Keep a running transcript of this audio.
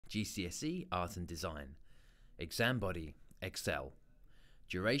GCSE Art and Design. Exam body, Excel.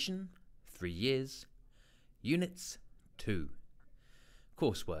 Duration, 3 years. Units, 2.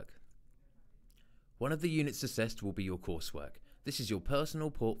 Coursework. One of the units assessed will be your coursework. This is your personal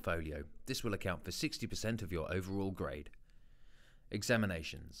portfolio. This will account for 60% of your overall grade.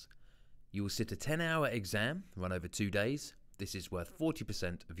 Examinations. You will sit a 10-hour exam, run over 2 days. This is worth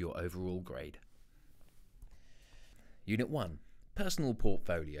 40% of your overall grade. Unit 1. Personal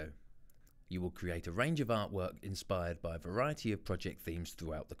portfolio. You will create a range of artwork inspired by a variety of project themes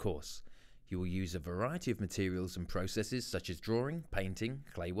throughout the course. You will use a variety of materials and processes such as drawing, painting,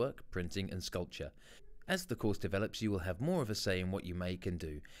 claywork, printing and sculpture. As the course develops, you will have more of a say in what you make and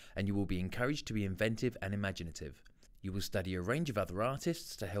do, and you will be encouraged to be inventive and imaginative. You will study a range of other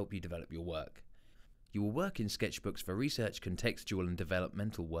artists to help you develop your work. You will work in sketchbooks for research, contextual and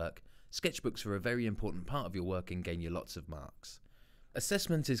developmental work. Sketchbooks are a very important part of your work and gain you lots of marks.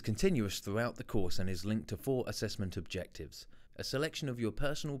 Assessment is continuous throughout the course and is linked to 4 assessment objectives. A selection of your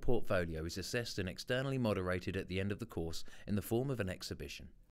personal portfolio is assessed and externally moderated at the end of the course in the form of an exhibition.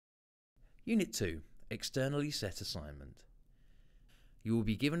 Unit 2. Externally set assignment. You will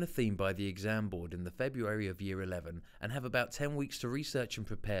be given a theme by the exam board in the February of Year 11 and have about 10 weeks to research and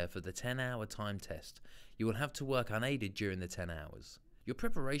prepare for the 10-hour time test. You will have to work unaided during the 10 hours. Your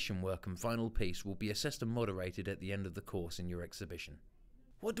preparation work and final piece will be assessed and moderated at the end of the course in your exhibition.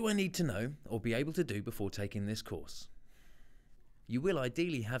 What do I need to know or be able to do before taking this course? You will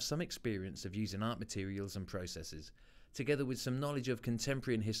ideally have some experience of using art materials and processes, together with some knowledge of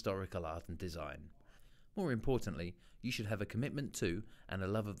contemporary and historical art and design. More importantly, you should have a commitment to and a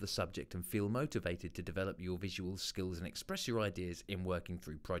love of the subject and feel motivated to develop your visual skills and express your ideas in working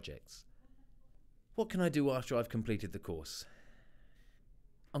through projects. What can I do after I've completed the course?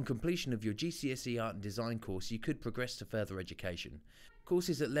 On completion of your GCSE Art and Design course, you could progress to further education.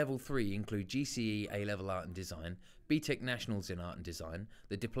 Courses at Level 3 include GCE A-Level Art and Design, BTEC Nationals in Art and Design,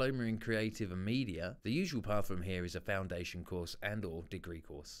 the Diploma in Creative and Media. The usual path from here is a foundation course and/or degree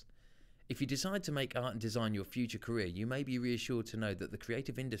course. If you decide to make art and design your future career, you may be reassured to know that the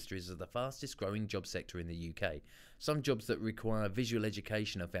creative industries are the fastest growing job sector in the UK. Some jobs that require visual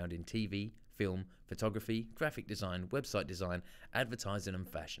education are found in TV, film, photography, graphic design, website design, advertising and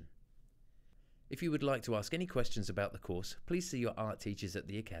fashion. If you would like to ask any questions about the course, please see your art teachers at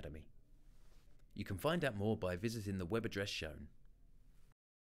the Academy. You can find out more by visiting the web address shown.